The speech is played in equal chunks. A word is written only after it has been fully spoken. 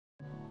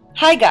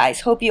Hi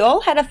guys, hope you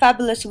all had a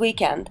fabulous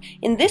weekend.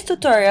 In this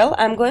tutorial,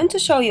 I'm going to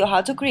show you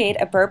how to create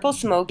a purple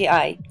smoky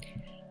eye.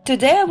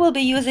 Today I will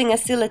be using a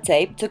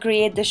sellotape to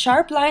create the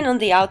sharp line on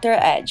the outer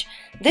edge.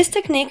 This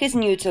technique is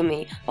new to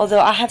me,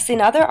 although I have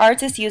seen other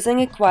artists using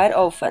it quite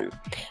often.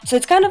 So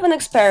it's kind of an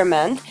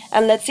experiment,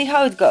 and let's see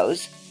how it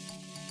goes.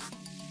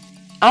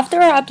 After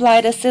I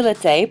applied a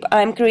sellotape,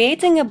 I'm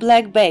creating a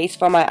black base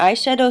for my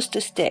eyeshadows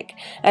to stick,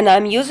 and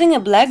I'm using a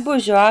black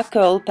bourgeois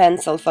curl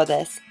pencil for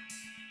this.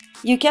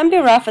 You can be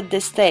rough at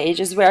this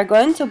stage as we are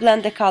going to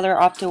blend the color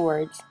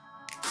afterwards.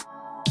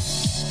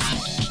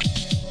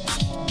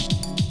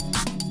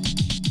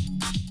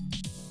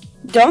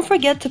 Don't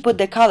forget to put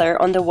the color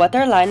on the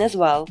waterline as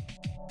well.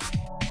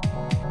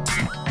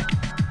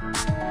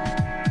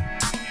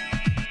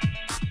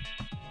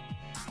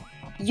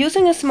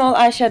 Using a small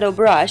eyeshadow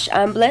brush,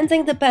 I'm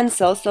blending the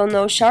pencil so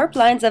no sharp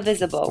lines are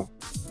visible.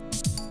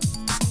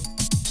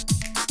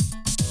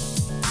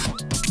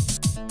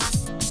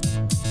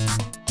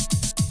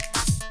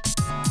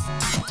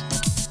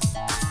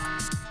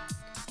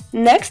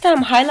 Next,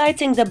 I'm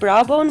highlighting the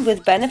brow bone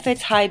with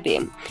Benefit's High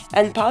Beam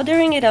and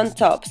powdering it on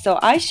top so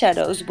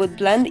eyeshadows would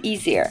blend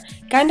easier,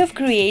 kind of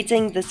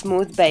creating the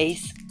smooth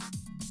base.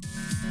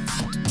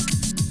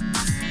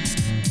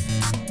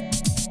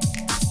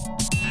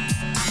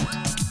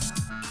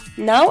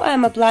 Now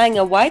I'm applying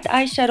a white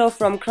eyeshadow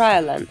from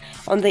Kryolan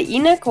on the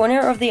inner corner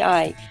of the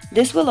eye.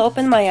 This will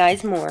open my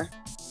eyes more.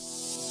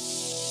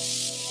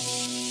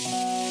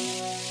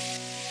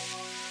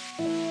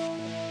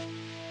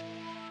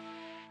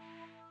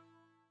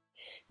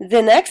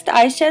 The next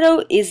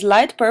eyeshadow is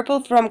light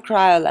purple from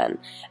Kryolan,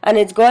 and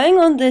it's going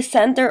on the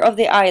center of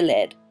the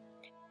eyelid.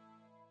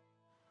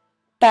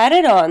 Pat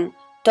it on,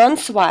 don't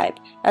swipe,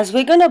 as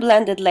we're gonna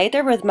blend it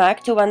later with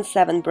MAC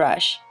 217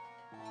 brush.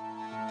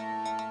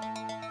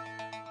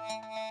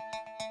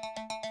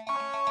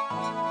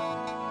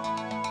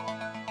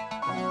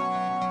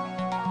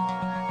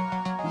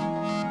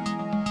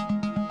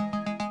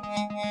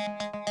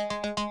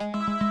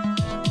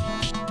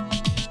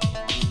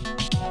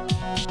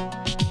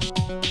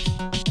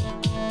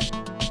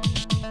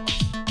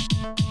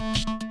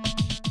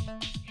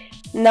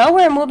 Now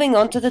we're moving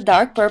on to the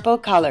dark purple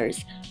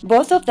colors.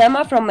 Both of them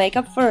are from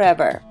Makeup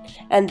Forever,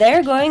 and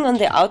they're going on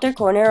the outer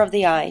corner of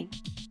the eye.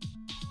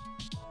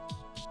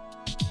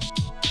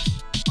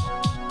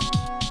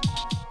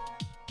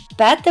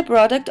 Pat the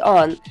product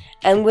on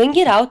and wing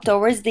it out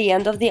towards the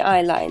end of the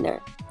eyeliner.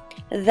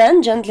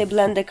 Then gently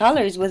blend the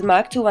colors with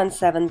MAC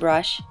 217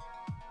 brush.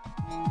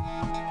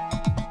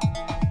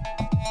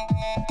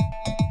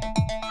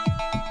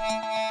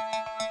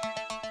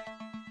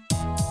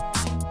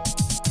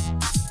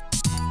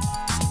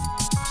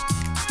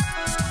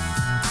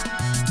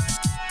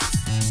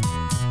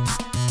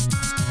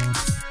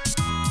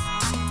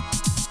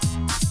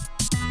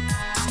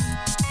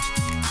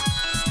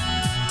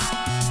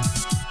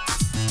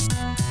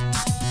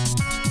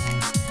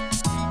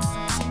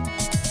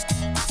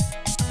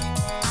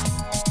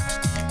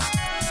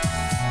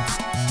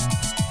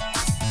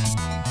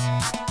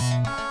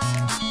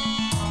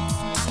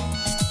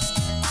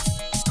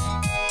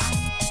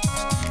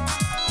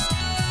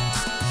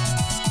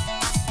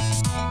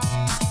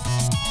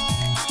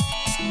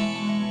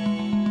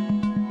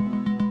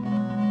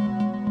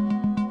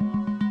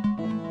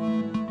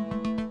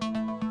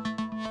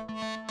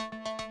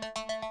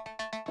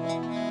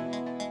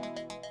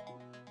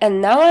 And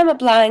now I'm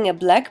applying a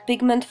black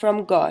pigment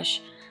from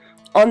Gouache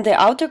on the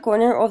outer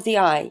corner of the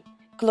eye,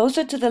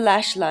 closer to the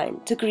lash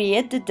line, to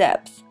create the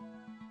depth.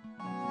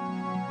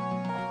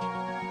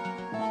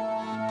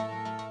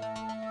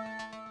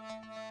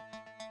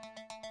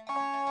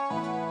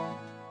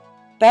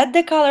 Pat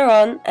the color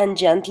on and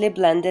gently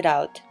blend it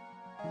out.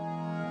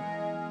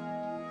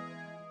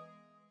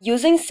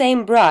 Using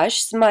same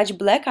brush, smudge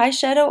black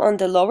eyeshadow on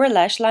the lower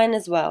lash line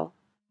as well.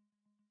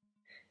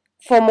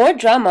 For more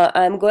drama,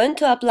 I am going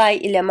to apply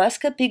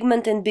Illamasqua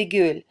pigment in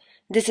Bigule.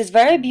 This is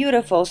very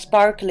beautiful,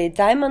 sparkly,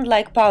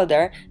 diamond-like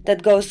powder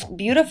that goes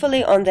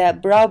beautifully on the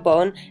brow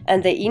bone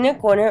and the inner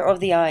corner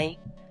of the eye.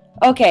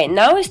 Okay,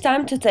 now it's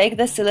time to take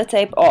the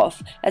sellotape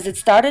off, as it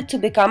started to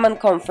become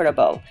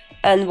uncomfortable.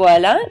 And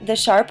voila, the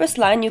sharpest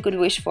line you could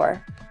wish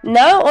for.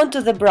 Now onto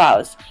the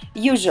brows.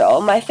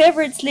 Usual, my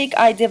favorite Sleek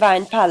Eye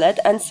Divine palette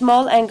and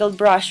small angled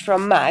brush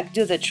from MAC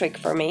do the trick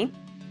for me.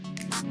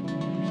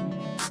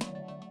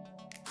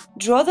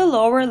 Draw the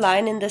lower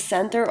line in the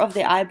center of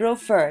the eyebrow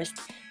first,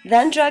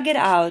 then drag it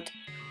out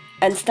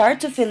and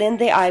start to fill in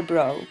the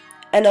eyebrow,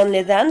 and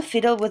only then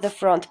fiddle with the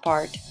front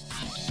part.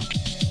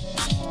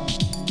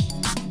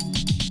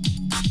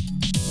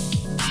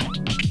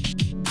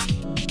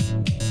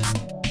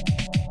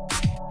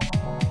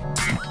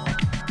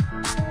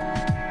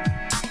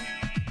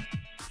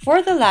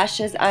 For the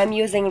lashes, I am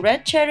using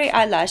Red Cherry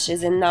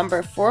eyelashes in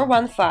number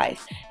 415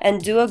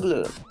 and Duo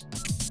Glue.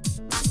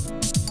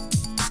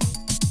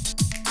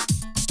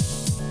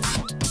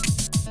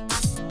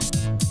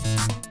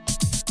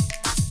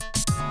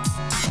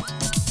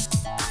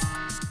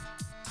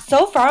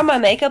 So far my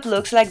makeup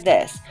looks like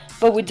this.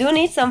 but we do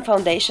need some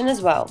foundation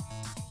as well.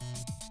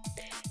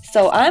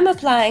 So I'm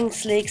applying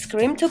Sleek's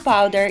Cream to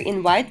Powder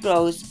in White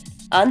Rose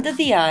under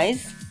the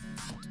eyes,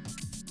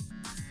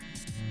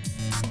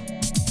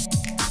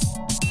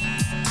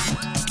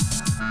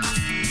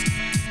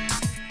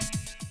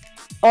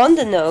 on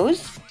the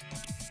nose,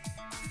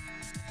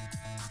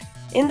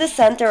 in the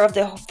center of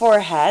the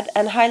forehead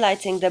and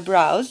highlighting the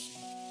brows,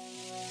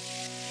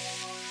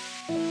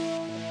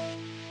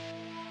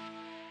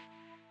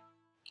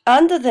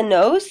 under the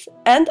nose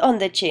and on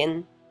the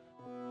chin.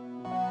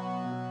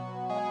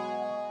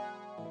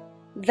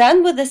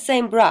 Then with the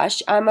same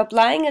brush, I'm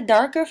applying a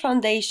darker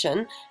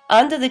foundation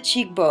under the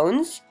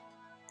cheekbones,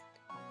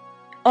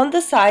 on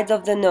the sides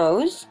of the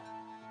nose,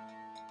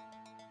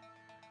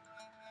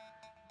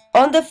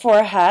 on the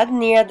forehead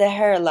near the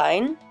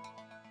hairline,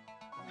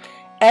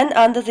 and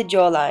under the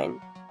jawline.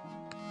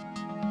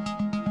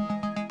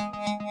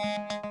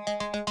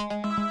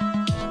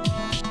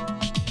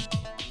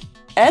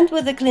 And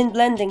with a clean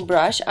blending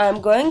brush,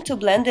 I'm going to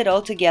blend it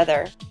all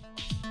together.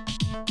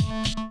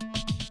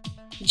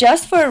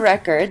 Just for a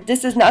record,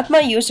 this is not my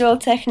usual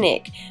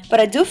technique, but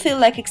I do feel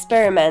like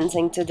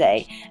experimenting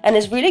today, and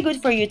it's really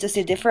good for you to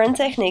see different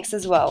techniques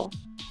as well.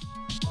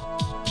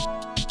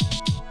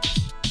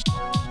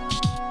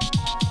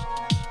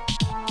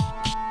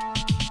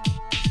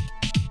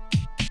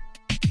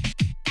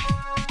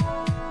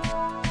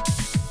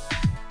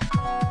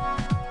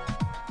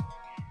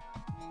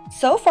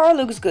 So far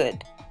looks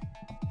good.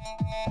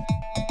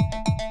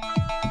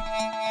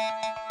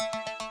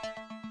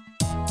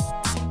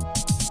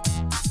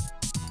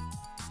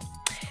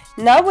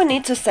 Now we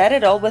need to set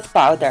it all with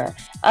powder.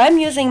 I'm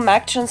using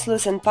MAC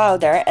Translucent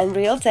Powder and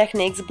Real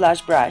Techniques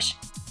Blush Brush.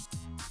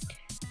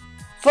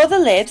 For the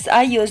lips,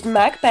 I used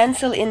MAC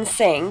Pencil in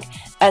Sync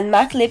and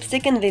MAC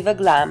Lipstick in Viva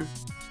Glam.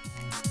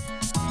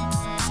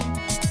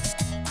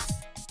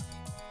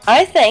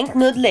 I think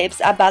nude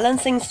lips are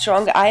balancing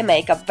strong eye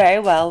makeup very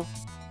well.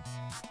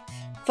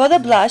 For the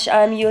blush,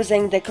 I'm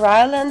using the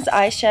Kryolan's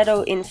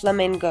eyeshadow in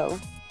Flamingo.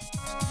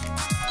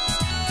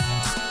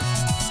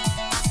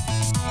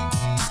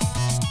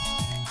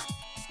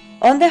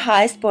 On the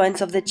highest points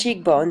of the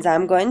cheekbones,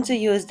 I'm going to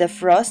use the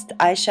Frost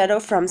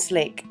eyeshadow from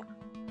Sleek.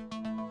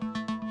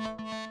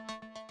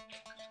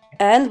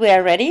 And we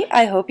are ready.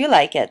 I hope you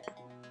like it.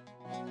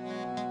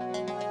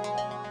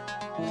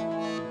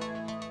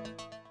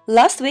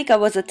 Last week I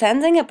was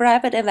attending a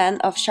private event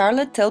of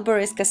Charlotte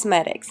Tilbury's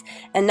Cosmetics,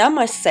 and I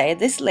must say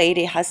this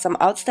lady has some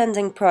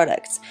outstanding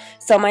products,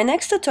 so my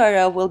next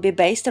tutorial will be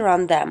based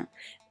around them.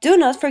 Do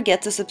not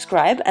forget to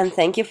subscribe, and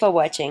thank you for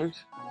watching.